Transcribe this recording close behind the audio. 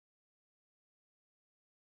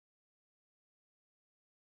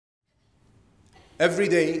Every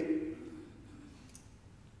day,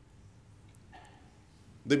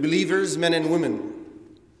 the believers, men and women,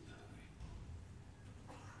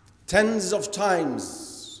 tens of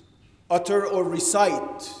times utter or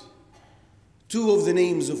recite two of the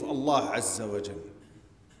names of Allah Azza wa Jal.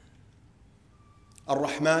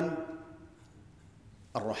 Ar-Rahmaan,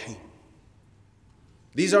 Ar-Rahim.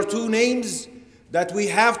 These are two names that we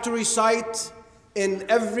have to recite in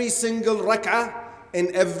every single rak'ah,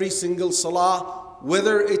 in every single salah,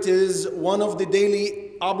 whether it is one of the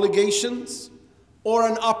daily obligations or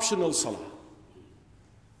an optional salah.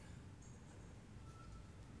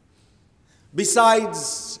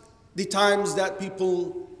 Besides the times that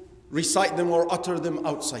people recite them or utter them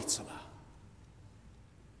outside salah.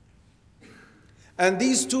 And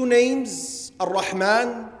these two names,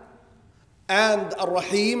 Ar-Rahmaan and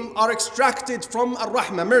Ar-Rahim, are extracted from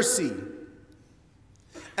Ar-Rahma, mercy.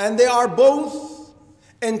 And they are both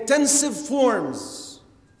intensive forms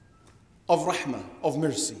of Rahmah, of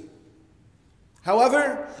mercy.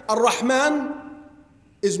 However, Ar-Rahmaan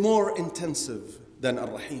is more intensive than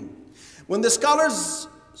Ar-Rahim. When the scholars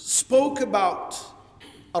spoke about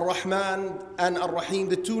Ar-Rahmaan and Ar-Rahim,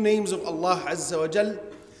 the two names of Allah Azza wa Jal,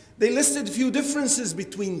 they listed a few differences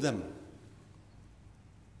between them.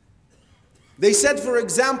 They said, for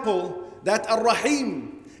example, that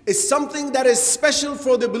Ar-Rahim is something that is special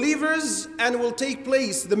for the believers and will take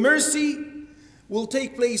place, the mercy will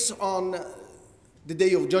take place on the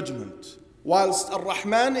day of judgment. Whilst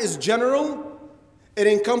Ar-Rahmaan is general, it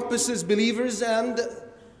encompasses believers and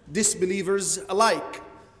disbelievers alike.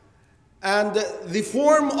 And the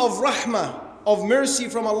form of rahmah, of mercy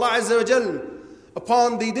from Allah Azza wa Jal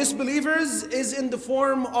upon the disbelievers is in the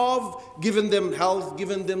form of giving them health,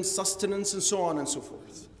 giving them sustenance, and so on and so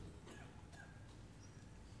forth.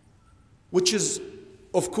 Which is,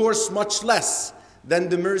 of course, much less than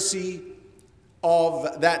the mercy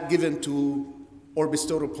of that given to or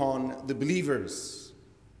bestowed upon the believers.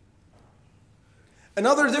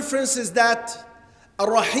 Another difference is that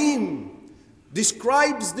Ar-Rahim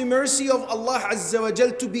describes the mercy of Allah Azza wa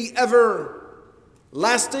Jal to be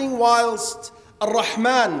everlasting, whilst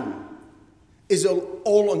Ar-Rahmaan is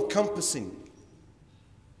all-encompassing.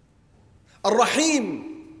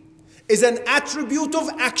 Ar-Rahim is an attribute of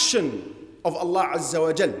action of Allah Azza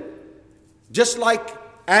wa Jal. Just like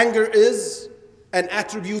anger is an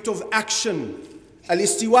attribute of action.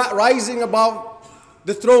 Al-Istiwa, rising above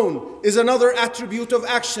the throne, is another attribute of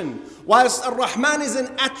action. Whilst Ar-Rahmaan is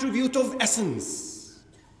an attribute of essence.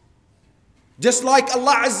 Just like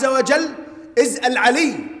Allah Azza wa Jal is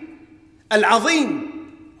Al-Ali,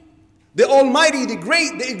 Al-Azim, the Almighty, the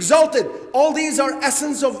Great, the Exalted. All these are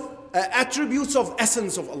essence of attributes of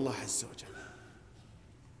essence of Allah Azza wa Jal.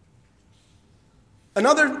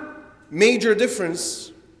 Another major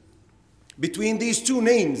difference between these two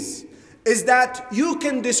names is that you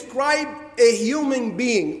can describe a human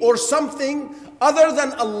being or something other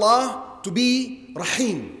than Allah to be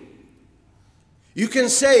Rahim. You can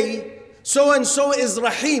say, so and so is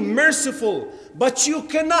Rahim, merciful, but you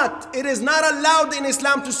cannot, it is not allowed in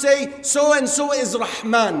Islam to say, so and so is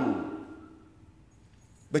Rahman.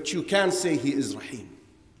 But you can say he is Rahim.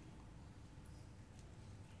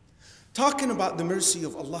 Talking about the mercy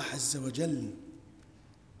of Allah Azza wa Jal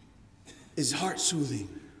is heart-soothing.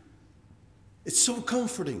 It's so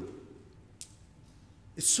comforting.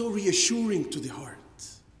 It's so reassuring to the heart.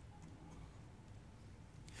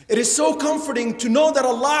 It is so comforting to know that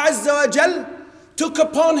Allah Azza wa Jal took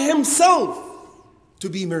upon Himself to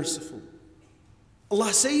be merciful.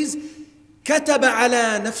 Allah says, كَتَبَ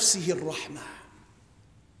عَلَى نَفْسِهِ الرَّحْمَةِ.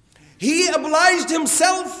 He obliged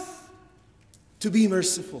Himself to be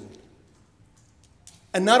merciful.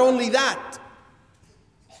 And not only that,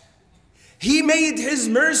 He made His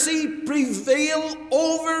mercy prevail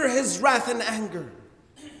over His wrath and anger.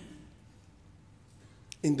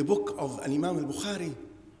 In the book of Al-Imam al-Bukhari,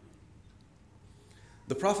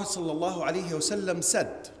 the Prophet ﷺ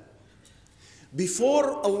said,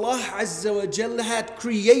 before Allah Azza wa Jalla had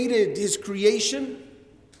created His creation,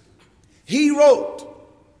 He wrote.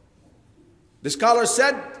 The scholar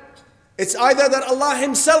said, it's either that Allah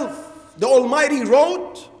Himself, the Almighty,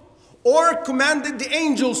 wrote or commanded the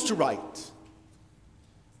angels to write.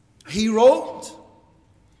 He wrote,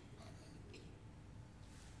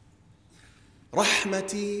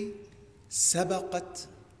 Rahmati sabaqat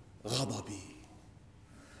ghadabi.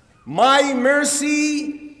 My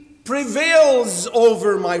mercy prevails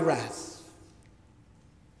over my wrath.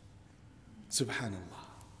 Subhanallah.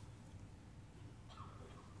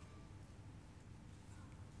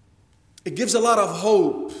 It gives a lot of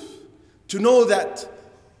hope to know that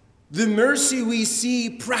the mercy we see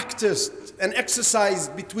practiced and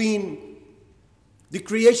exercised between the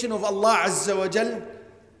creation of Allah Azza wa Jal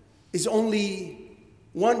is only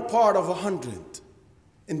one part of 100.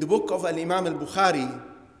 In the book of Al-Imam al-Bukhari,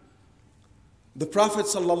 the Prophet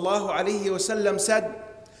sallallahu alaihi wasallam said,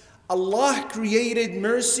 Allah created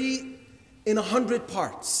mercy in 100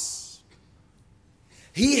 parts.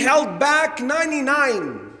 He held back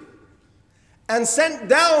 99 and sent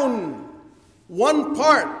down one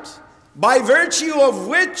part, by virtue of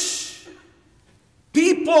which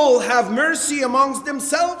people have mercy amongst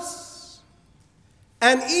themselves,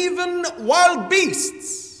 and even wild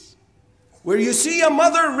beasts, where you see a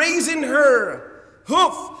mother raising her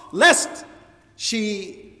hoof lest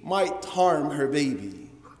she might harm her baby.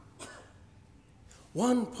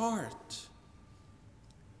 One part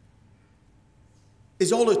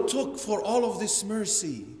is all it took for all of this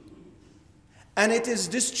mercy. And it is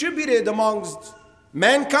distributed amongst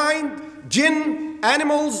mankind, jinn,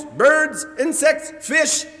 animals, birds, insects,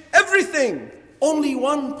 fish, everything. Only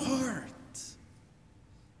one part.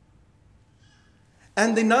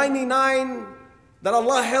 And the 99 that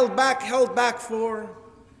Allah held back for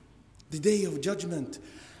the day of judgment.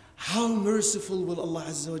 How merciful will Allah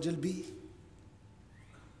Azza wa Jal be?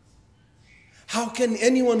 How can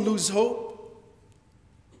anyone lose hope?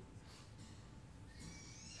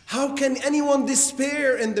 How can anyone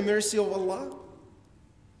despair in the mercy of Allah?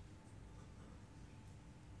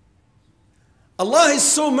 Allah is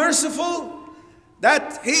so merciful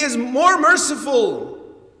that He is more merciful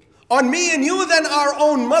on me and you than our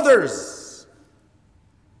own mothers.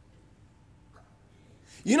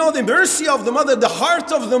 You know, the mercy of the mother, the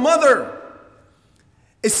heart of the mother,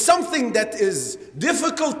 is something that is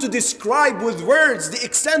difficult to describe with words, the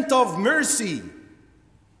extent of mercy.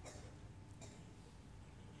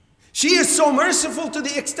 She is so merciful to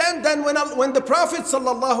the extent that when the Prophet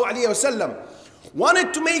ﷺ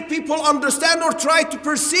wanted to make people understand or try to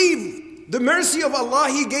perceive the mercy of Allah,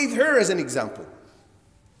 he gave her as an example.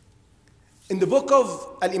 In the book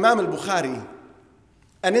of Al-Imam al-Bukhari,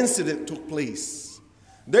 an incident took place.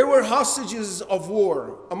 There were hostages of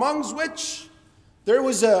war, amongst which there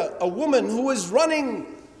was a woman who was running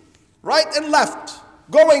right and left,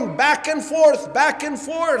 going back and forth,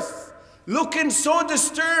 looking so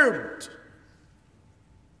disturbed,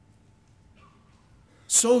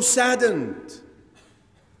 so saddened,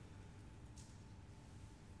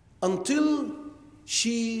 until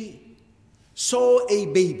she saw a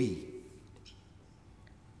baby.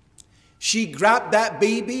 She grabbed that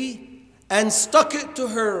baby and stuck it to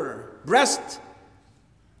her breast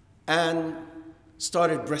and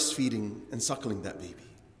started breastfeeding and suckling that baby.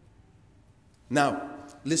 Now,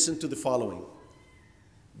 listen to the following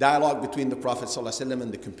dialogue between the Prophet ﷺ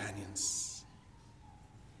and the companions.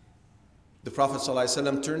 The Prophet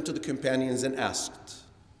ﷺ turned to the companions and asked,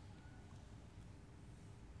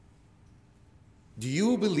 do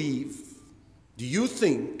you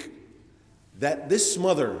think that this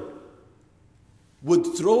mother would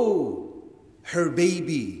throw her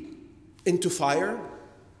baby into fire?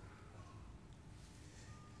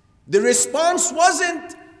 The response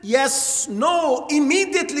wasn't yes, no.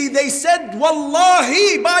 Immediately they said,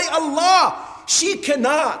 Wallahi, by Allah, she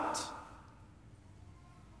cannot.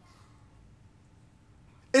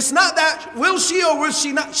 It's not that will she or will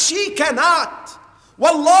she not. She cannot.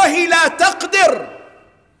 Wallahi la taqdir.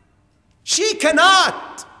 She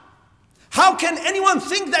cannot. How can anyone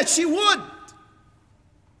think that she would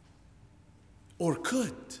or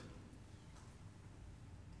could?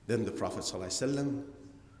 Then the Prophet ﷺ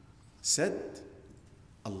said,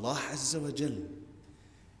 Allah Azza wa Jal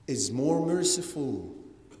is more merciful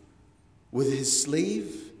with His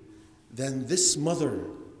slave than this mother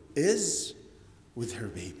is with her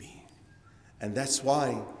baby. And that's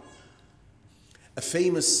why a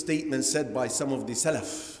famous statement said by some of the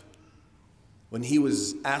Salaf, when he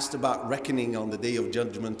was asked about reckoning on the day of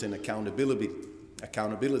judgment and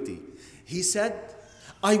accountability, he said,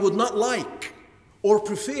 I would not like or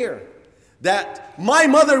prefer that my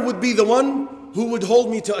mother would be the one who would hold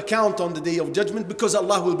me to account on the day of judgment, because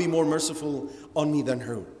Allah will be more merciful on me than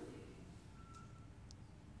her.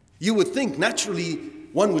 You would think naturally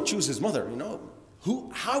one would choose his mother, you know.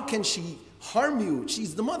 How can she harm you?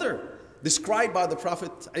 She's the mother, described by the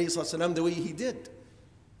Prophet ﷺ the way he did.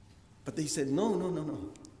 But they said, no.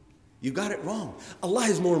 You got it wrong. Allah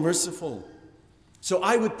is more merciful. So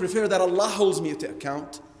I would prefer that Allah holds me to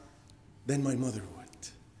account than my mother would.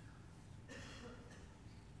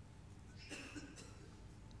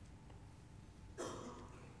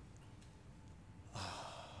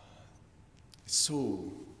 It's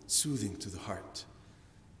so soothing to the heart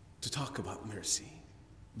to talk about mercy,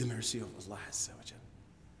 the mercy of Allah Azza wa Jal.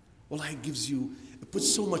 Wallahi, it puts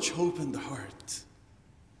so much hope in the heart.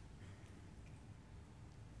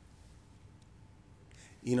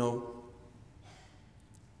 You know,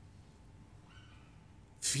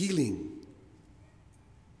 feeling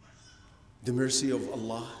the mercy of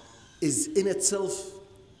Allah is in itself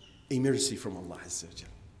a mercy from Allah Azza wa Jal.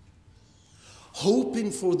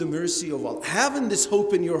 Hoping for the mercy of Allah, having this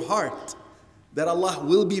hope in your heart that Allah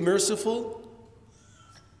will be merciful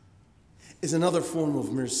is another form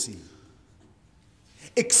of mercy.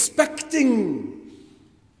 Expecting,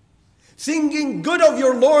 thinking good of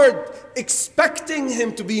your Lord, expecting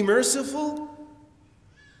Him to be merciful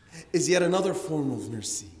is yet another form of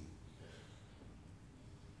mercy.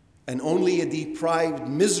 And only a deprived,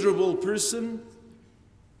 miserable person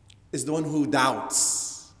is the one who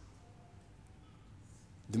doubts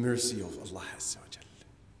the mercy of Allah Azza wa Jal.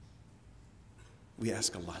 We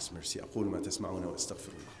ask Allah's mercy. أقول ما تسمعون وأستغفر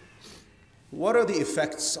الله. What are the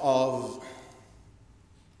effects of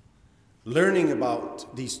learning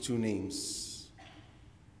about these two names?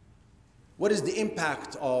 What is the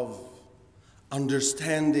impact of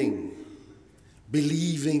understanding,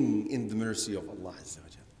 believing in the mercy of Allah Azza wa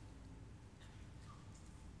Jal?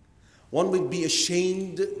 One would be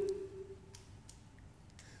ashamed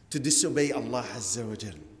to disobey Allah Azza wa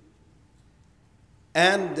Jal.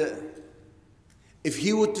 And if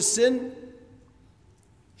he were to sin,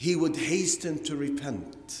 he would hasten to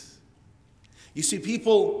repent. You see,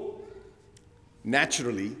 people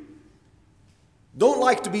naturally don't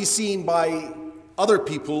like to be seen by other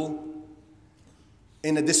people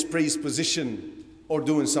in a dispraised position or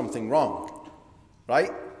doing something wrong,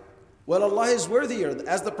 right? Well, Allah is worthier,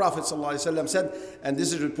 as the Prophet ﷺ said, and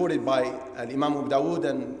this is reported by Imam Abu Dawood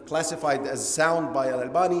and classified as sound by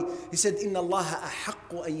Al-Albani. He said, "Inna Allah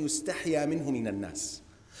ahaqqu an yustahya minhu minan nas."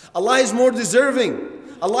 Allah is more deserving,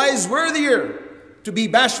 Allah is worthier to be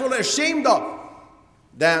bashful and ashamed of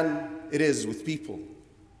than it is with people.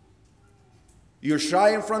 You're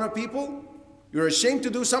shy in front of people, you're ashamed to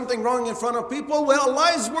do something wrong in front of people. Well,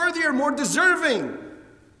 Allah is worthier, more deserving.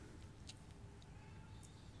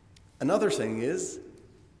 Another thing is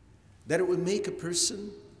that it would make a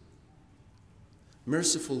person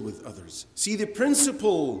merciful with others. See, the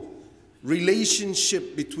principal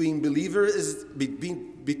relationship between believers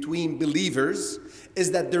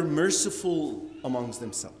is that they're merciful amongst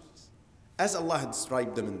themselves, as Allah had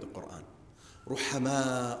described them in the Quran.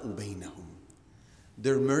 رُحَمَاءُ بَيْنَهُمْ.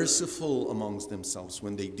 They're merciful amongst themselves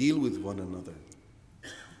when they deal with one another.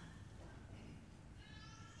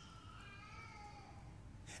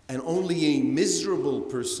 And only a miserable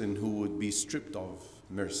person who would be stripped of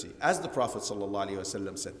mercy. As the Prophet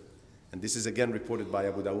ﷺ said, and this is again reported by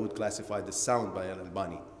Abu Dawood, classified as sound by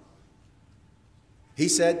Al-Albani. He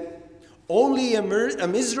said, only a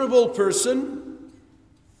miserable person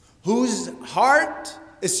whose heart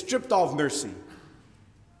is stripped of mercy.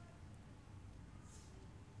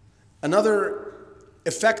 Another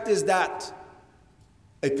effect is that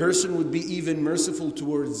a person would be even merciful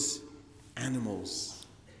towards animals.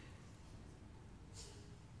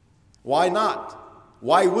 Why not?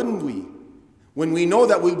 Why wouldn't we? When we know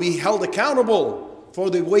that we'll be held accountable for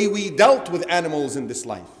the way we dealt with animals in this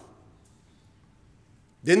life.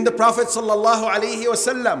 Didn't the Prophet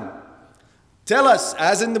ﷺ tell us,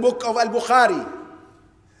 as in the book of Al-Bukhari,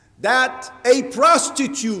 that a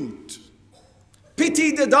prostitute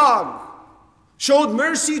pitied a dog, showed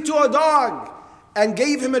mercy to a dog, and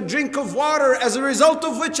gave him a drink of water, as a result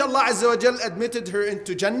of which Allah Azza wa Jal admitted her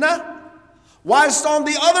into Jannah? Whilst on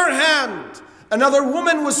the other hand, another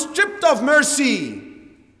woman was stripped of mercy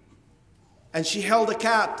and she held a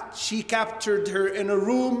cat. She captured her in a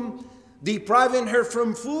room, depriving her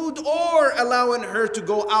from food or allowing her to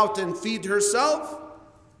go out and feed herself.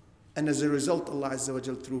 And as a result, Allah Azza wa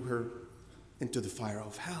Jal threw her into the fire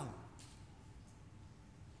of hell.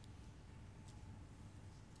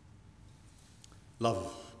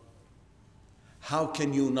 Love. How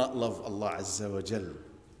can you not love Allah Azza wa Jal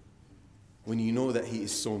when you know that He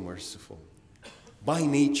is so merciful? By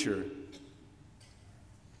nature,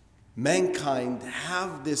 mankind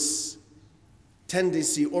have this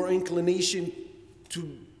tendency or inclination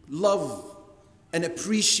to love and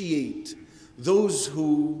appreciate those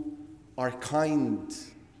who are kind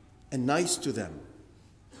and nice to them.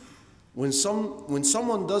 When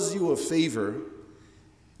someone does you a favor,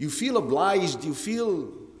 you feel obliged, you feel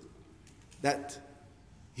that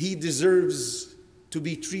he deserves to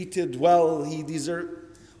be treated well,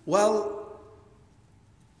 well,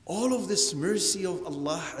 all of this mercy of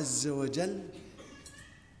Allah Azza wa Jal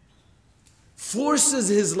forces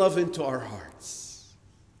His love into our hearts.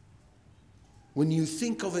 When you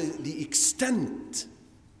think of the extent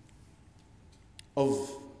of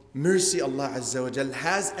mercy Allah Azza wa Jal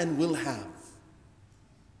has and will have.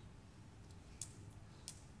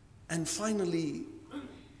 And finally,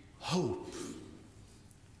 hope.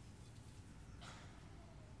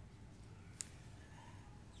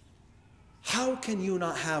 How can you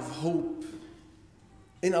not have hope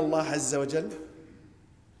in Allah Azza wa Jal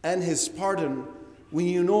and His pardon when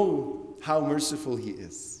you know how merciful He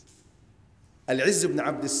is? Al-Izz ibn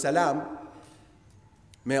Abd as-Salam,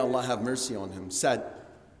 may Allah have mercy on him, said,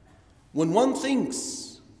 when one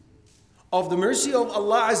thinks of the mercy of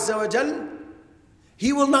Allah Azza wa Jal,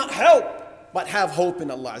 he will not help but have hope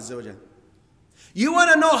in Allah Azza wa Jal. You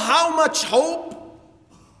want to know how much hope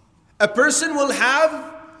a person will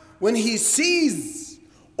have when he sees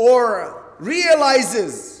or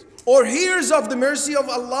realizes or hears of the mercy of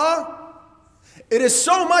Allah? It is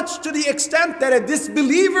so much to the extent that a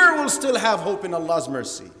disbeliever will still have hope in Allah's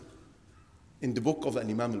mercy. In the book of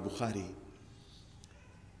Imam al-Bukhari,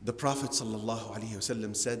 the Prophet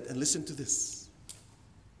ﷺ said, and listen to this.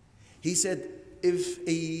 He said, if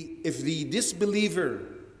the disbeliever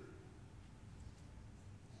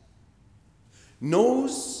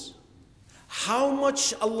knows how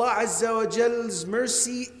much Allah Azza wa Jal's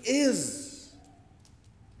mercy is,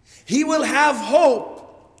 he will have hope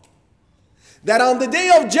that on the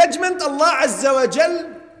day of judgment, Allah Azza wa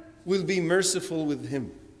Jal will be merciful with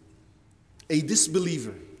him. A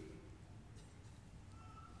disbeliever.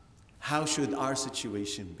 How should our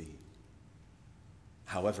situation be?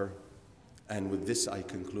 However, and with this I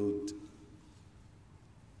conclude,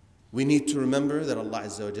 we need to remember that Allah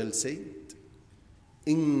Azza wa Jal said,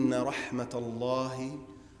 Inna rahmatallahi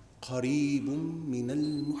qareebun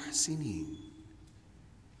minal muhsineen.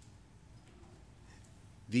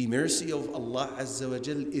 The mercy of Allah Azza wa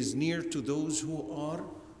Jal is near to those who are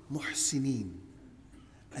muhsineen.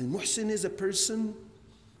 Al-Muhsin is a person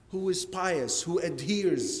who is pious, who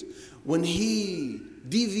adheres. When he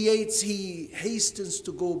deviates, he hastens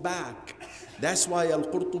to go back. That's why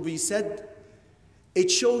Al-Qurtubi said, it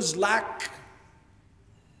shows lack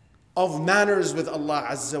of manners with Allah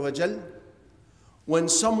Azza wa Jal when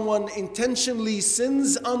someone intentionally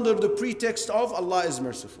sins under the pretext of Allah is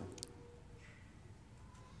merciful.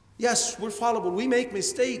 Yes, we're fallible, we make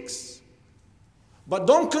mistakes. But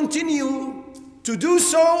don't continue to do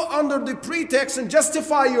so under the pretext and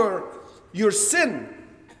justify your sin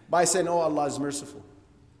by saying, oh, Allah is merciful.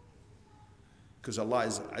 Because Allah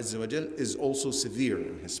Azza wa Jal is also severe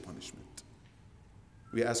in His punishment.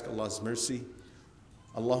 We ask Allah's mercy.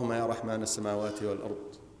 Allahumma ya Rahman as-samawati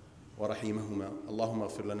wal-ard wa rahimahuma.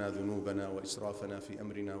 Allahumma aghfir lana dhunubana wa israfana fi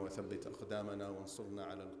amrina wa thabbit aqdamana wa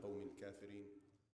ansurna ala al-qawmi al-kafirin.